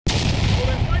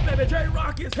baby,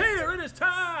 J-Rocc is here. It is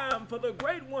time for the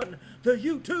great one, the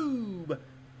YouTube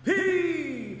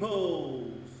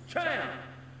People's Champ.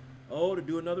 Oh, to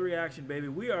do another reaction, baby.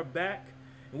 We are back,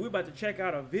 and we're about to check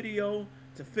out a video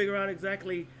to figure out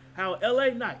exactly how LA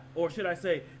Knight, or should I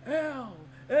say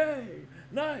L.A.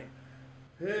 Knight,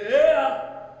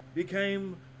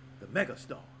 became the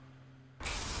Megastar.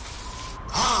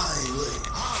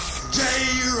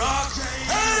 J-Rocc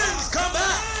has come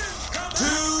back to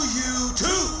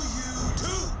YouTube.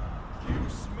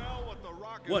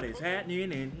 What is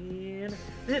happening in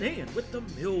with the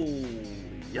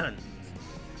millions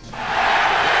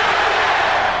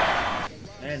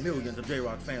and millions of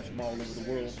J-Rocc fans from all over the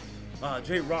world?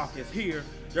 J-Rocc is here.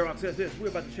 J-Rocc says this. We're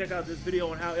about to check out this video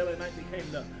on how LA Knight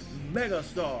became the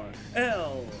Megastar.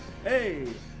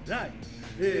 LA Knight.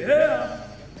 Yeah.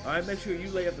 All right, make sure you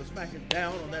lay up the smacking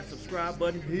down on that subscribe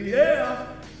button. Yeah.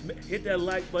 Hit that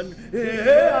like button.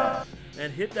 Yeah.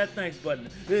 And hit that thanks button.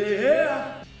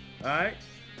 Yeah. All right.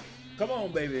 Come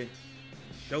on, baby.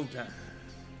 Showtime.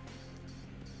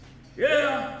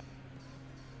 Yeah.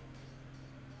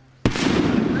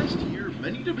 Last year,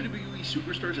 many WWE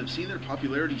superstars have seen their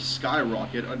popularity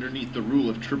skyrocket underneath the rule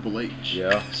of Triple H.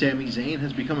 Yeah. Sami Zayn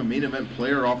has become a main event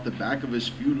player off the back of his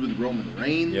feud with Roman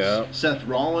Reigns. Yeah. Seth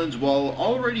Rollins, while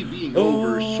already being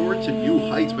over, soared to new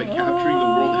heights by capturing the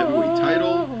World Heavyweight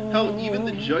title. Hell, even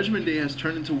the Judgment Day has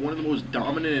turned into one of the most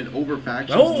dominant and over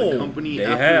factions in the company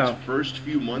after its first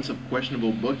few months of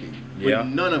questionable booking. But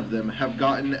none of them have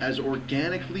gotten as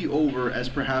organically over as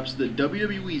perhaps the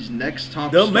WWE's next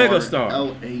top star, Megastar,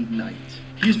 LA Knight.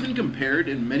 He's been compared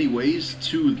in many ways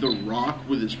to The Rock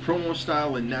with his promo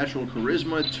style and natural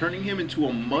charisma, turning him into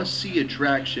a must-see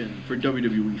attraction for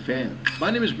WWE fans. My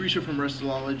name is Grisha from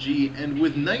Wrestleology, and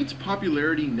with Knight's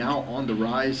popularity now on the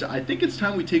rise, I think it's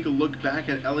time we take a look back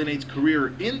at LA Knight's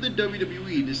career in the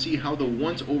WWE to see how the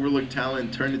once overlooked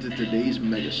talent turned into today's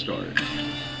megastar.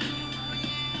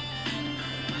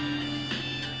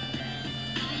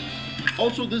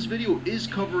 Also, this video is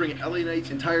covering LA Knight's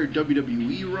entire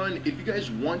WWE run. If you guys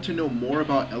want to know more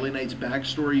about LA Knight's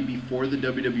backstory before the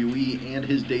WWE and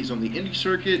his days on the indie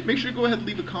circuit, make sure to go ahead and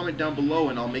leave a comment down below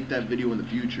and I'll make that video in the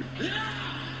future.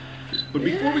 But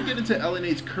before we get into LA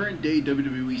Knight's current day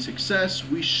WWE success,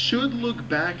 we should look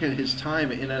back at his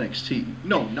time in NXT.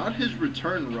 No, not his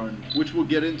return run, which we'll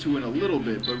get into in a little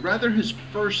bit, but rather his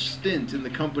first stint in the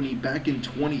company back in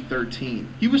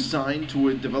 2013. He was signed to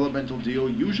a developmental deal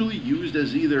usually used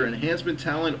as either enhancement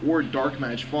talent or dark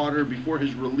match fodder before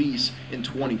his release in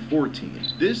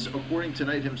 2014. This, according to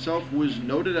Knight himself, was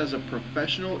noted as a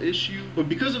professional issue, but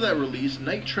because of that release,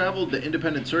 Knight traveled the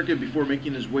independent circuit before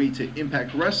making his way to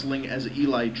Impact Wrestling as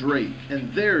Eli Drake,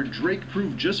 and there Drake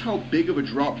proved just how big of a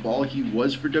drop ball he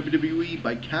was for WWE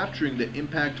by capturing the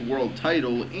Impact World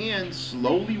title and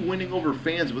slowly winning over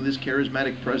fans with his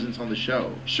charismatic presence on the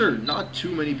show. Sure, not too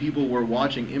many people were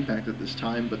watching Impact at this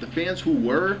time, but the fans who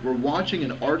were watching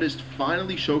an artist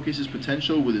finally showcase his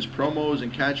potential with his promos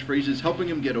and catchphrases, helping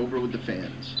him get over with the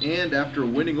fans. And after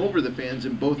winning over the fans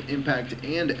in both Impact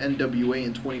and NWA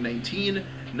in 2019,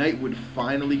 Knight would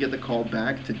finally get the call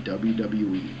back to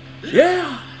WWE.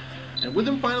 Yeah! And with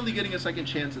him finally getting a second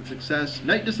chance at success,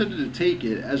 Knight decided to take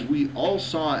it, as we all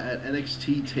saw at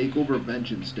NXT TakeOver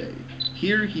Vengeance Day.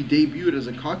 Here, he debuted as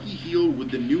a cocky heel with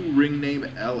the new ring name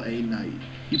LA Knight.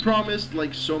 He promised,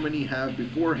 like so many have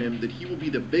before him, that he will be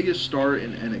the biggest star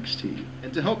in NXT.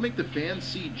 And to help make the fans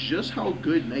see just how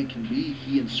good Knight can be,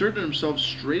 he inserted himself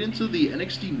straight into the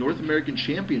NXT North American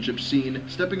Championship scene,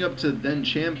 stepping up to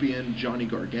then-champion Johnny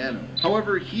Gargano.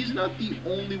 However, he's not the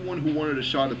only one who wanted a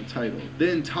shot at the title. The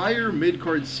entire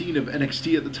mid-card scene of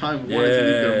NXT at the time wanted to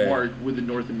leave their mark with the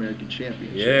North American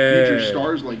Championship. Future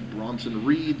stars like Bronson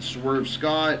Reed, Swerve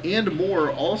Scott, and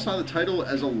more all saw the title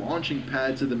as a launching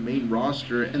pad to the main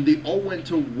roster, and they all went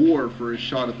to war for a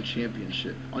shot at the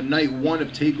championship. On night 1 of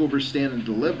TakeOver Stand and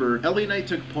Deliver, LA Knight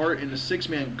took part in a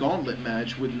 6-man gauntlet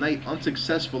match, with Knight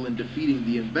unsuccessful in defeating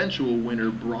the eventual winner,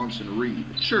 Bronson Reed.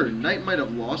 Sure, Knight might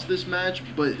have lost this match,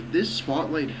 but this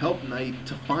spotlight helped Knight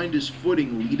to find his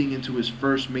footing leading into his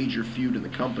first major feud in the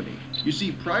company. You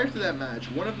see, prior to that match,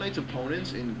 one of Knight's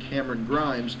opponents, in Cameron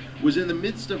Grimes, was in the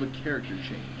midst of a character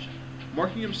change.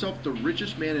 Marking himself the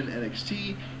richest man in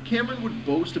NXT, Cameron would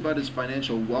boast about his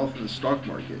financial wealth in the stock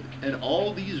market, and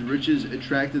all these riches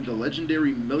attracted the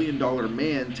legendary $1 Million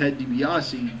Man, Ted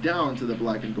DiBiase, down to the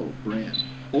black and gold brand.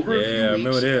 Over a few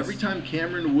weeks, every time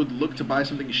Cameron would look to buy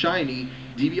something shiny,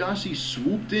 DiBiase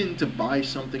swooped in to buy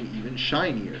something even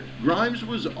shinier. Grimes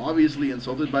was obviously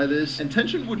insulted by this, and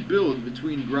tension would build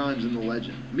between Grimes and the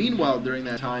legend. Meanwhile, during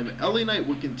that time, LA Knight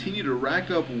would continue to rack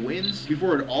up wins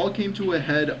before it all came to a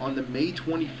head on the May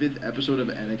 25th episode of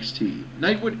NXT.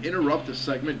 Knight would interrupt the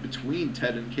segment between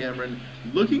Ted and Cameron,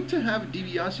 looking to have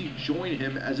DiBiase join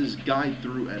him as his guide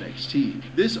through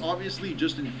NXT. This obviously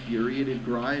just infuriated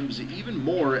Grimes even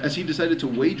more as he decided to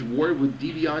wage war with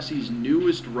DiBiase's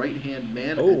newest right-hand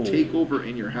man at TakeOver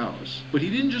in Your House. But he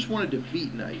didn't just want to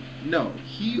defeat Knight. No,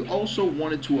 he also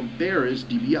wanted to embarrass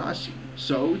DiBiase.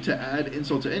 So, to add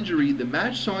insult to injury, the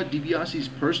match saw DiBiase's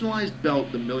personalized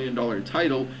belt, the $1 Million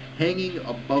title, hanging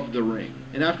above the ring.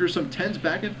 And after some tense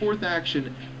back and forth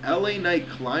action, LA Knight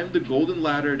climbed the golden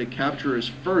ladder to capture his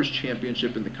first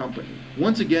championship in the company.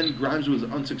 Once again, Grimes was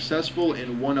unsuccessful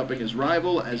in one-upping his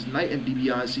rival, as Knight and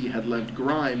DiBiase had left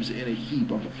Grimes in a heap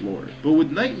on the floor. But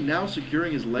with Knight now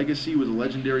securing his legacy with a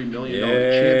legendary $1 Million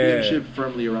championship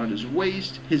firmly around his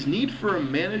waist, his need for a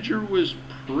manager was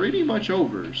pretty much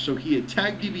over, so he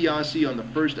attacked DiBiase on the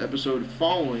first episode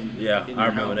following In Your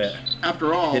remember House. that.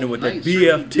 After all, with Knight that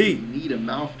BFT didn't need a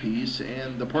mouthpiece,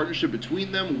 and the partnership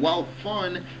between them, while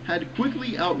fun, had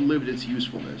quickly outlived its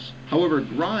usefulness. However,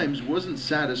 Grimes wasn't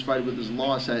satisfied with his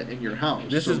loss at In Your House.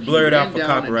 This so is blurred out he for ran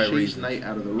down copyright and chased reasons. Knight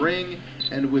out of the ring,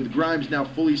 and with Grimes now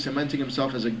fully cementing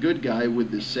himself as a good guy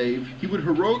with this save, he would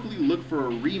heroically look for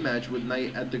a rematch with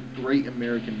Knight at the Great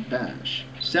American Bash.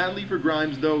 Sadly for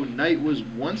Grimes, though, Knight was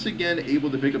once again able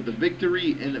to pick up the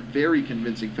victory in a very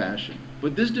convincing fashion.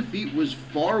 But this defeat was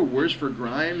far worse for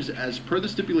Grimes, as per the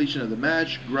stipulation of the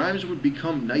match, Grimes would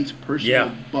become Knight's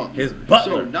personal butler. His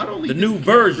butler. So not only the did new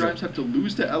version. Grimes have to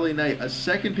lose to LA Knight a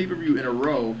second pay-per-view in a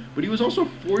row, but he was also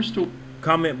forced to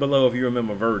Comment below if you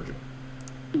remember Virgil.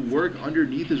 work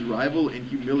underneath his rival in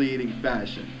humiliating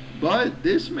fashion. But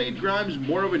this made Grimes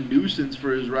more of a nuisance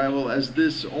for his rival, as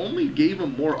this only gave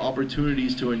him more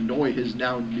opportunities to annoy his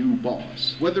now new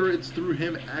boss. Whether it's through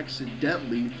him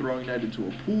accidentally throwing Knight into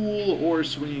a pool or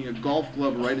swinging a golf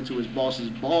club right into his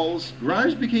boss's balls,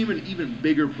 Grimes became an even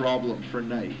bigger problem for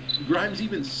Knight. Grimes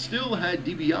even still had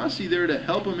DiBiase there to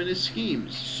help him in his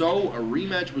schemes, so a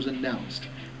rematch was announced.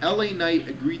 LA Knight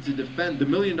agreed to defend the $1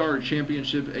 Million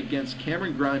championship against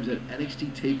Cameron Grimes at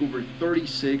NXT TakeOver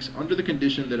 36 under the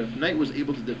condition that if Knight was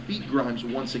able to defeat Grimes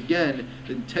once again,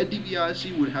 then Ted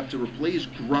DiBiase would have to replace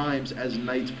Grimes as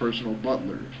Knight's personal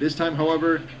butler. This time,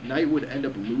 however, Knight would end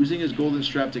up losing his golden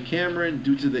strap to Cameron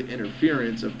due to the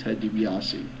interference of Ted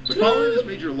DiBiase. But following this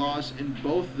major loss in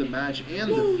both the match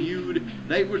and the feud,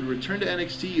 Knight would return to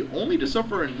NXT only to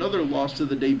suffer another loss to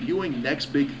the debuting next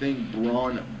big thing,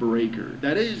 Braun Breaker.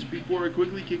 That is, before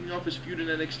quickly kicking off his feud in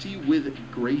NXT with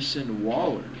Grayson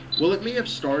Waller. While it may have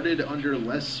started under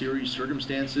less serious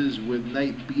circumstances, with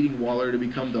Knight beating Waller to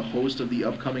become the host of the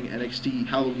upcoming NXT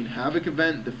Halloween Havoc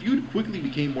event, the feud quickly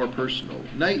became more personal.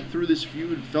 Knight, through this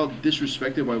feud, felt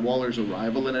disrespected by Waller's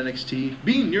arrival in NXT.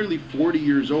 Being nearly 40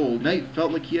 years old, Knight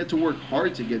felt like he had to work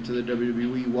hard to get to the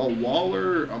WWE, while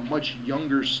Waller, a much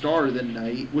younger star than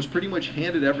Knight, was pretty much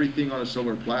handed everything on a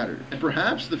silver platter. And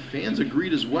perhaps the fans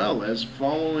agreed as well, as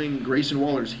following Grayson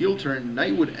Waller's heel turn,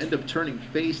 Knight would end up turning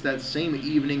face that same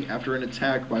evening after an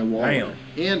attack by Waller.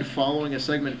 And following a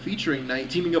segment featuring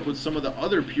Knight teaming up with some of the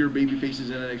other pure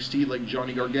babyfaces in NXT like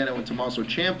Johnny Gargano and Tommaso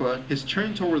Ciampa, his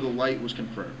turn toward the light was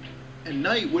confirmed. And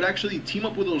Knight would actually team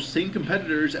up with those same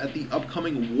competitors at the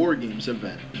upcoming War Games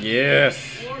event.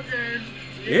 Yes. War Games.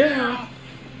 Yeah.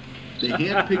 They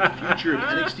handpicked the future of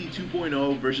NXT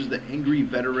 2.0 versus the angry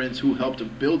veterans who helped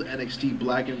build NXT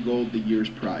Black and Gold the years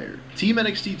prior. Team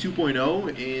NXT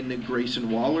 2.0 in Grayson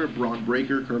Waller, Braun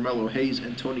Breaker, Carmelo Hayes,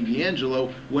 and Tony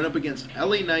D'Angelo went up against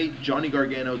LA Knight, Johnny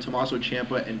Gargano, Tommaso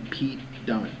Ciampa, and Pete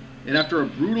Dunne. And after a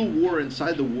brutal war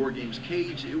inside the War Games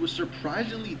cage, it was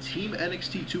surprisingly Team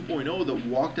NXT 2.0 that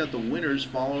walked out the winners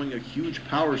following a huge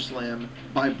power slam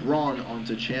by Braun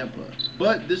onto Ciampa.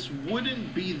 But this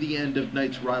wouldn't be the end of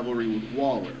Knight's rivalry with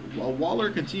Waller. While Waller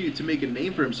continued to make a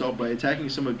name for himself by attacking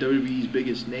some of WWE's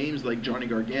biggest names like Johnny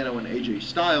Gargano and AJ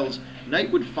Styles,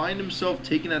 Knight would find himself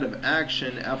taken out of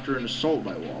action after an assault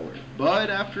by Waller. But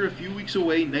after a few weeks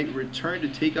away, Knight returned to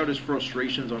take out his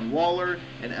frustrations on Waller,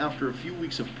 and after a few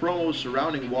weeks of promos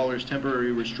surrounding Waller's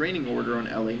temporary restraining order on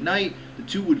LA Knight, the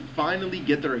two would finally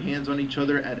get their hands on each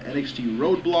other at NXT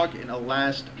Roadblock in a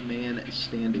last man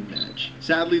standing match.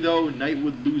 Sadly though, Knight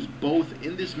would lose both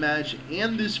in this match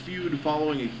and this feud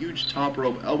following a huge top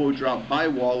rope elbow drop by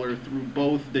Waller through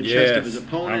both the chest of his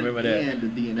opponent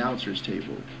and the announcer's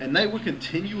table. And Knight would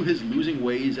continue his losing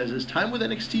ways as his time with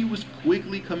NXT was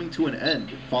quickly coming to an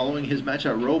end. Following his match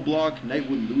at Roadblock, Knight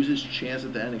would lose his chance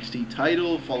at the NXT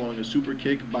title following a super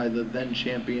kick by by the then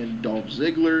champion Dolph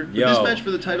Ziggler. But Yo. this match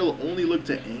for the title only looked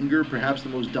to anger perhaps the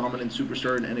most dominant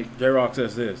superstar in NXT. J-Rocc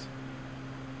says this.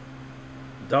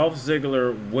 Dolph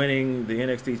Ziggler winning the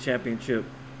NXT championship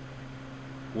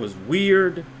was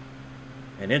weird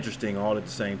and interesting all at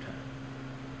the same time.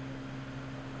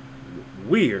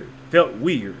 Weird. Felt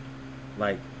weird.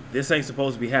 Like, this ain't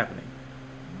supposed to be happening.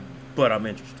 But I'm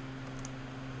interested.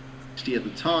 At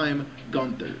the time,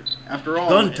 Gunther. After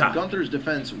all, in Gunther's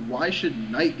defense, why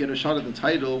should Knight get a shot at the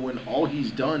title when all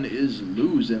he's done is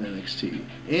lose in NXT?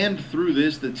 And through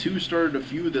this, the two started a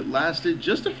feud that lasted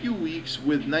just a few weeks,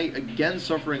 with Knight again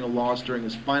suffering a loss during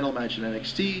his final match in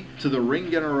NXT to the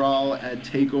Ring General at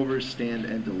TakeOver Stand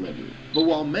and Deliver. But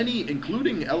while many,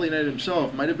 including LA Knight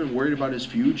himself, might have been worried about his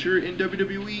future in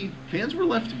WWE, fans were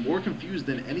left more confused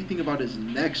than anything about his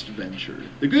next venture.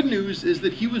 The good news is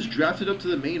that he was drafted up to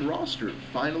the main roster,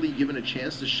 finally given a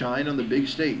chance to shine on the big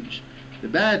stage. The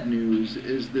bad news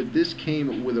is that this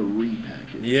came with a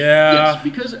repackage. Yeah. Yes,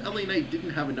 because LA Knight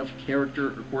didn't have enough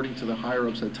character according to the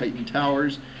higher-ups at Titan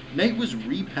Towers, Knight was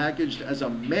repackaged as a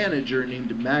manager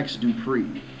named Max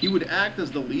Dupree. He would act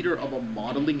as the leader of a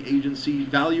modeling agency,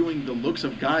 valuing the looks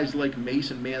of guys like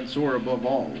Mace and Mansoor above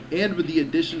all. And with the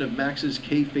addition of Max's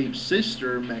kayfabe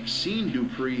sister, Maxine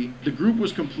Dupree, the group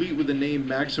was complete with the name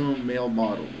Maximum Male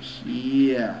Models.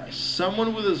 Yeah,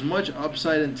 someone with as much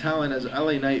upside and talent as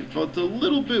LA Knight felt a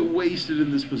little bit wasted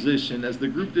in this position, as the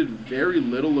group did very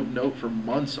little of note for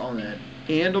months on end.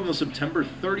 And on the September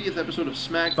 30th episode of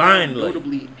SmackDown,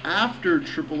 notably after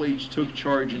Triple H took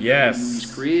charge in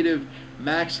WWE's creative,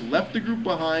 Max left the group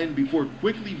behind before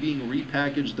quickly being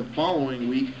repackaged the following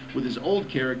week with his old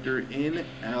character in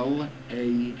LA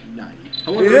Knight.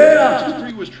 However,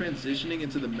 Dupree was transitioning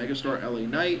into the megastar LA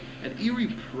Knight, an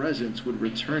eerie presence would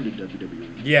return to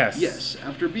WWE. Yes,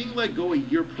 after being let go a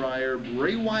year prior,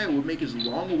 Bray Wyatt would make his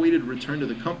long-awaited return to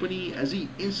the company as he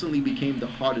instantly became the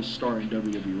hottest star in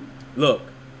WWE. Look,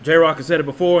 J-Rocc has said it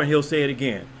before and he'll say it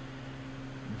again.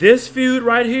 This feud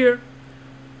right here,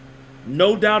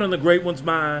 no doubt in the great one's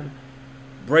mind,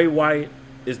 Bray Wyatt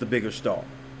is the bigger star.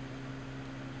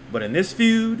 But in this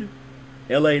feud,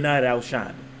 LA Knight outshined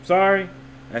him. Sorry,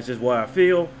 that's just what I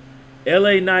feel.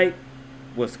 LA Knight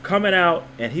was coming out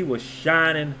and he was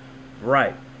shining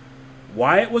bright.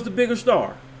 Wyatt was the bigger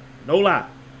star, no lie.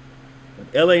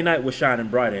 But LA Knight was shining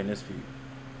brighter in this feud.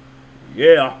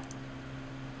 Yeah.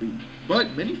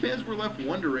 But many fans were left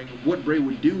wondering what Bray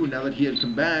would do now that he had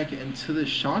come back, and to the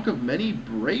shock of many,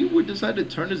 Bray would decide to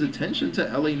turn his attention to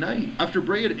LA Knight. After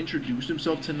Bray had introduced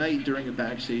himself to Knight during a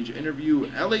backstage interview,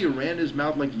 LA ran his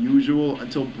mouth like usual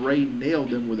until Bray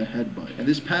nailed him with a headbutt. And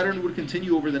this pattern would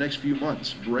continue over the next few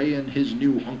months. Bray and his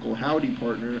new Uncle Howdy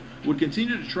partner would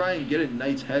continue to try and get in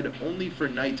Knight's head, only for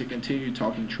Knight to continue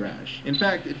talking trash. In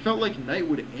fact, it felt like Knight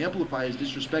would amplify his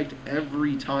disrespect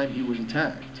every time he was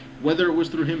attacked. Whether it was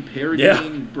through him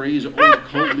parodying Bray's old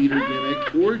cult leader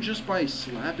gimmick, or just by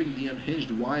slapping the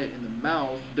unhinged Wyatt in the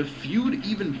mouth, the feud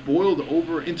even boiled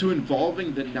over into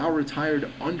involving the now retired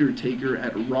Undertaker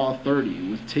at Raw 30,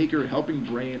 with Taker helping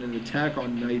Bray in an attack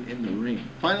on Knight in the ring.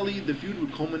 Finally, the feud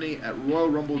would culminate at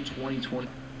Royal Rumble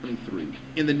 2023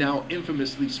 in the now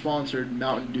infamously sponsored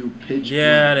Mountain Dew pitch.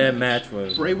 That match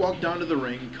was. Bray walked down to the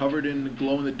ring covered in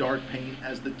glow-in-the-dark paint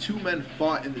as the two men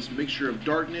fought in this mixture of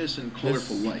darkness and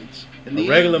colorful lights. In the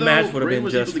regular end, match would have Bray been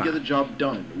was just able to fine. get the job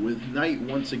done, with Knight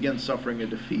once again suffering a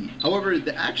defeat. However,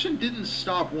 the action didn't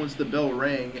stop once the bell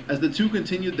rang, as the two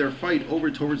continued their fight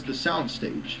over towards the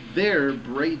soundstage. There,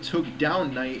 Bray took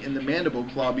down Knight in the mandible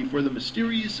claw before the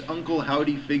mysterious Uncle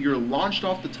Howdy figure launched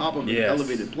off the top of an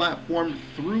elevated platform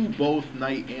through both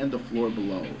Knight and the floor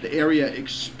below. The area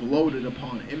exploded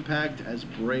upon impact as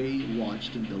Bray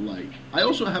watched in delight. I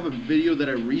also have a video that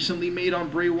I recently made on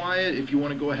Bray Wyatt if you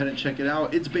want to go ahead and check it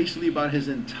out. It's basically about his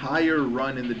entire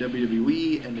run in the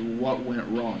WWE and what went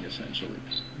wrong, essentially.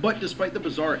 But despite the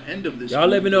bizarre end of this, y'all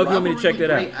let me know if you want me to check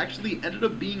that out. Bray actually ended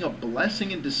up being a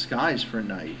blessing in disguise for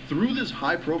Knight. Through this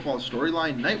high-profile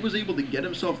storyline, Knight was able to get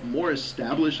himself more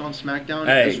established on SmackDown,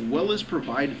 as well as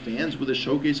provide fans with a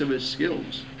showcase of his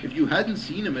skills. If you hadn't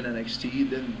seen him in NXT,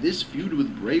 then this feud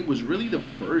with Bray was really the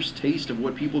first taste of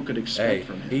what people could expect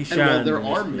from him. And while there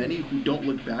are many who don't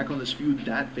look back on this feud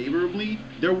that favorably,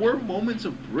 there were moments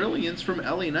of brilliance from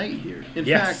LA Knight here. In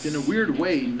fact, in a weird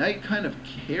way, Knight kind of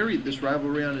carried this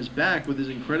rivalry on on his back with his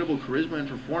incredible charisma and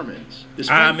performance.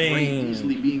 Despite Bray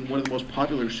easily being one of the most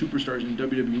popular superstars in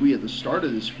WWE at the start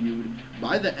of this feud,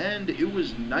 by the end, it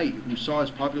was Knight who saw his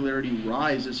popularity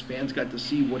rise as fans got to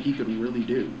see what he could really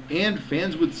do. And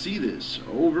fans would see this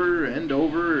over and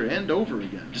over and over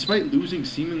again. Despite losing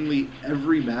seemingly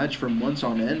every match for months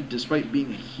on end, despite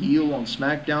being a heel on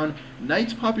SmackDown,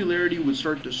 Knight's popularity would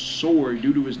start to soar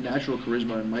due to his natural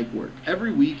charisma and mic work.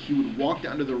 Every week, he would walk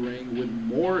down to the ring with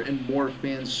more and more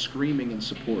fans screaming in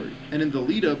support. And in the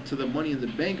lead up to the Money in the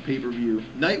Bank pay-per-view,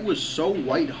 Knight was so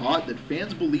white hot that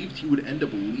fans believed he would end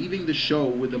up leaving the show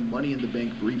with the Money in the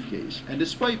Bank briefcase. And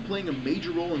despite playing a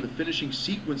major role in the finishing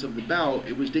sequence of the bout,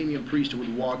 it was Damian Priest who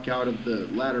would walk out of the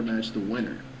ladder match the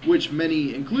winner. Which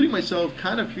many, including myself,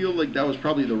 kind of feel like that was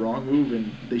probably the wrong move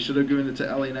and they should have given it to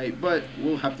LA Knight, but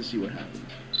we'll have to see what happens.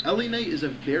 LA Knight is a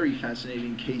very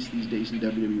fascinating case these days in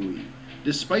WWE.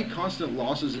 Despite constant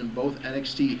losses in both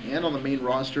NXT and on the main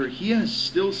roster, he has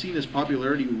still seen his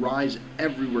popularity rise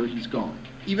everywhere he's gone.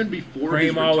 Even before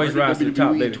his return to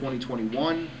WWE in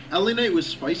 2021, LA Knight was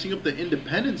spicing up the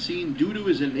independent scene due to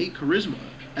his innate charisma.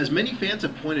 As many fans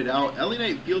have pointed out, LA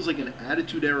Knight feels like an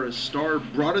Attitude Era star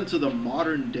brought into the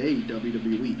modern day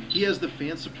WWE. He has the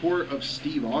fan support of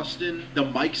Steve Austin, the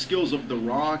mic skills of The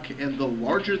Rock, and the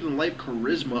larger-than-life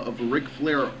charisma of Ric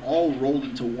Flair all rolled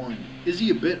into one. Is he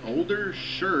a bit older?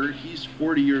 Sure, he's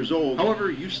 40 years old. However,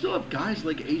 you still have guys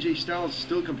like AJ Styles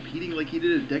still competing like he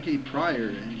did a decade prior,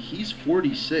 and he's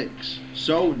 46.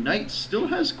 So, Knight still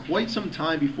has quite some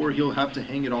time before he'll have to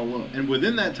hang it all up. And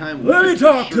within that time, let me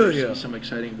talk to you. Some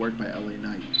exciting work by LA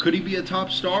Knight. Could he be a top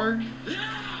star?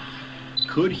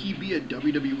 Could he be a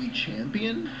WWE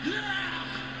champion?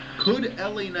 Could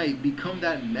LA Knight become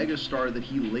that megastar that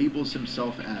he labels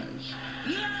himself as?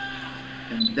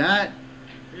 And that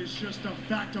is just a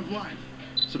fact of life.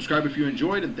 Subscribe if you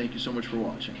enjoyed, and thank you so much for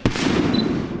watching.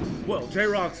 Well,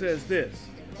 J-Rocc says this.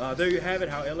 There you have it,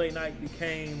 how LA Knight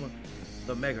became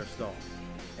the megastar.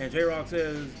 And J-Rocc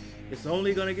says it's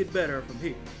only going to get better from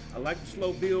here. I like the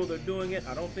slow build they're doing it.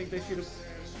 I don't think they should have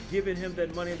given him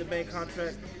that Money in the Bank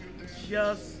contract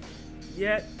just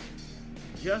yet.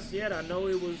 I know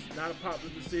it was not a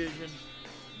popular decision,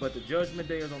 but the Judgment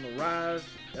Day is on the rise.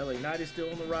 LA Knight is still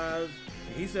on the rise.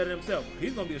 And he said it himself.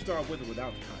 He's going to be a star with or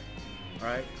without the title. All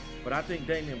right? But I think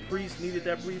Damian Priest needed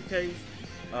that briefcase.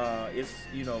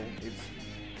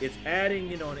 It's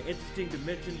adding, an interesting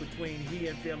dimension between he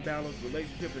and Finn Balor's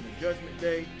relationship in the Judgment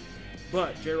Day.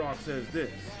 But J-Rocc says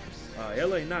this,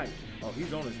 LA Knight,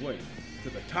 he's on his way to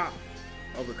the top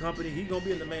of the company. He's going to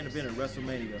be in the main event at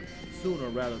WrestleMania sooner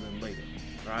rather than later,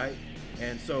 all right?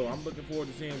 And so I'm looking forward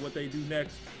to seeing what they do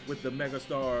next with the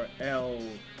megastar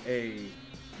LA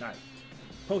Knight.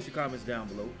 Post your comments down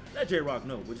below. Let J-Rocc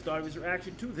know what you thought of his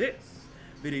reaction to this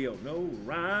video. No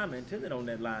rhyme intended on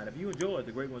that line. If you enjoyed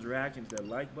the Great One's reaction, hit that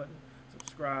like button,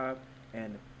 subscribe,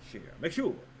 and share. Make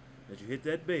sure that you hit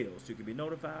that bell so you can be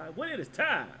notified when it is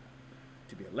time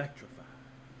to be electrified.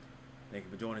 Thank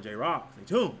you for joining J-Rocc. Stay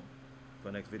tuned for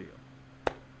the next video.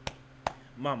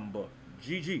 Mamba,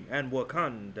 GG, and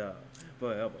Wakanda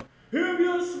forever. If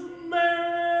you smell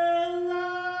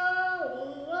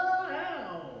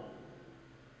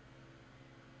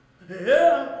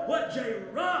what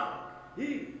J-Rocc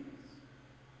is.